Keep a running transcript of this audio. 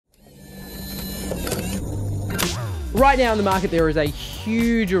Right now in the market, there is a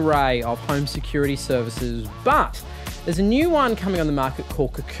huge array of home security services, but there's a new one coming on the market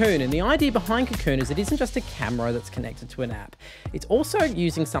called Cocoon, and the idea behind Cocoon is it isn't just a camera that's connected to an app. It's also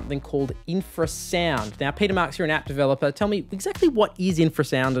using something called infrasound. Now, Peter Marks, you're an app developer. Tell me exactly what is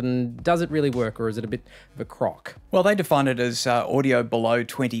infrasound and does it really work, or is it a bit of a crock? Well, they define it as audio below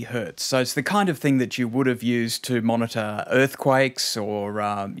 20 hertz. So it's the kind of thing that you would have used to monitor earthquakes or,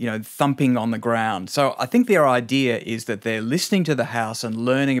 thumping on the ground. So I think their idea is that they're listening to the house and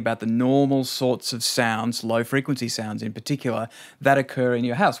learning about the normal sorts of sounds, low frequency sounds in particular, that occur in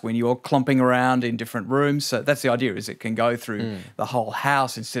your house when you're clumping around in different rooms. So that's the idea, is it can go through the whole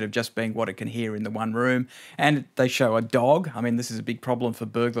house instead of just being what it can hear in the one room. And they show a dog. I mean, this is a big problem for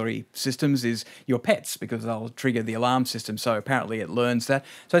burglary systems, is your pets, because they'll trigger the alarm system. So apparently it learns that.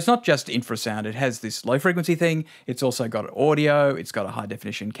 So it's not just infrasound. It has this low frequency thing. It's also got audio. It's got a high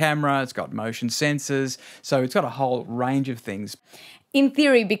definition camera. It's got motion sensors. So it's got a whole range of things. In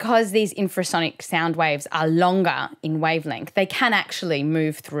theory, because these infrasonic sound waves are longer in wavelength, they can actually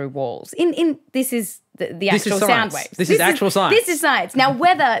move through walls. This is the actual sound waves. This is actual science. This is science. Now,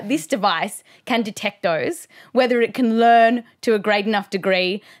 whether this device can detect those, whether it can learn to a great enough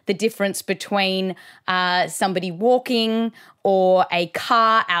degree the difference between somebody walking or a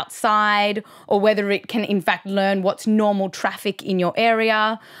car outside, or whether it can in fact learn what's normal traffic in your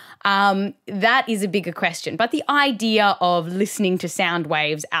area, that is a bigger question. But the idea of listening to sound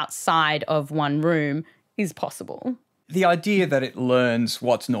waves outside of one room is possible. The idea that it learns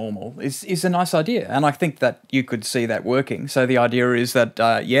what's normal is a nice idea, and I think that you could see that working. So the idea is that,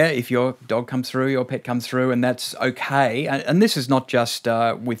 if your dog comes through, your pet comes through, and that's okay. And this is not just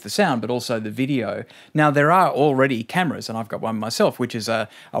with the sound, but also the video. Now, there are already cameras, and I've got one myself, which is a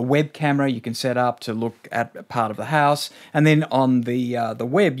web camera you can set up to look at a part of the house. And then on the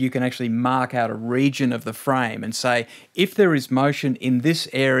web, you can actually mark out a region of the frame and say, if there is motion in this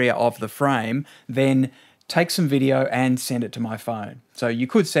area of the frame, then take some video and send it to my phone. So you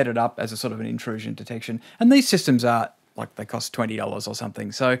could set it up as a sort of an intrusion detection. And these systems are, they cost $20 or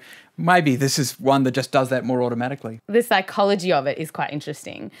something. So maybe this is one that just does that more automatically. The psychology of it is quite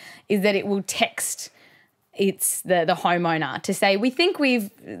interesting, is that it will text the homeowner to say, we think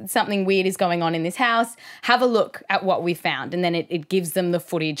something weird is going on in this house, have a look at what we found. And then it gives them the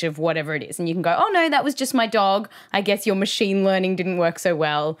footage of whatever it is. And you can go, oh no, that was just my dog. I guess your machine learning didn't work so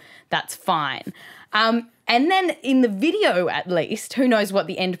well. That's fine. And then in the video, at least, who knows what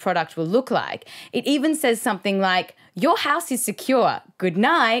the end product will look like. It even says something like, your house is secure. Good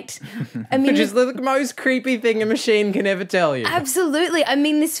night. I mean, which is the most creepy thing a machine can ever tell you. Absolutely. I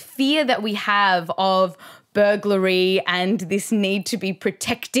mean, this fear that we have of burglary and this need to be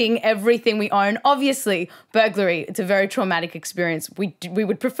protecting everything we own. Obviously, burglary, it's a very traumatic experience. We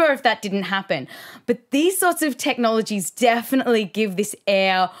would prefer if that didn't happen. But these sorts of technologies definitely give this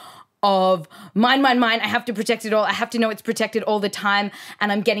air of mine, I have to protect it all. I have to know it's protected all the time.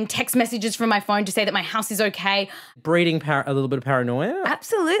 And I'm getting text messages from my phone to say that my house is okay. Breeding a little bit of paranoia?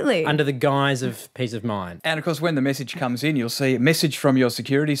 Absolutely. Under the guise of peace of mind. And of course, when the message comes in, you'll see a message from your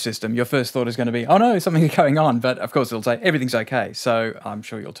security system. Your first thought is going to be, oh no, something's going on. But of course, it'll say everything's okay. So I'm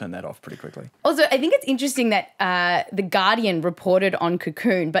sure you'll turn that off pretty quickly. Also, I think it's interesting that The Guardian reported on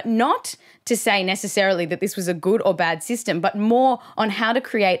Cocoon, but not to say necessarily that this was a good or bad system, but more on how to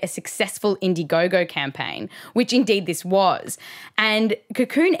create a successful Indiegogo campaign, which indeed this was. And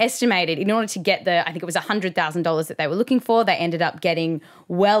Cocoon estimated in order to get I think it was $100,000 that they were looking for, they ended up getting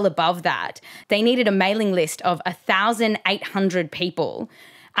well above that. They needed a mailing list of 1,800 people.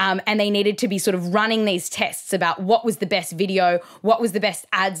 And they needed to be sort of running these tests about what was the best video, what was the best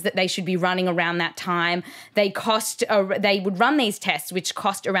ads that they should be running around that time. They would run these tests, which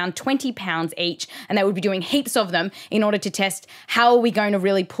cost around £20 each, and they would be doing heaps of them in order to test how are we going to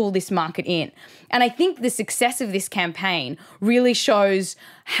really pull this market in. And I think the success of this campaign really shows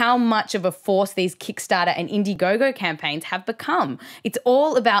how much of a force these Kickstarter and Indiegogo campaigns have become. It's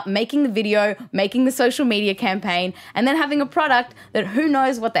all about making the video, making the social media campaign, and then having a product that who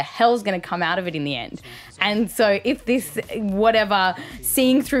knows what the hell's going to come out of it in the end. And so if this,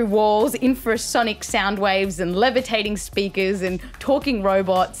 seeing through walls, infrasonic sound waves and levitating speakers and talking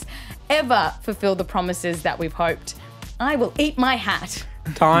robots ever fulfill the promises that we've hoped, I will eat my hat.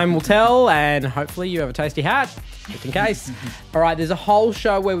 Time will tell, and hopefully you have a tasty hat, just in case. All right, there's a whole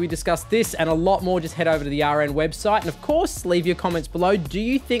show where we discuss this and a lot more. Just head over to the RN website. And of course, leave your comments below. Do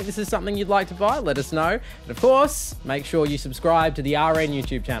you think this is something you'd like to buy? Let us know. And of course, make sure you subscribe to the RN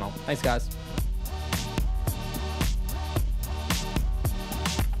YouTube channel. Thanks, guys.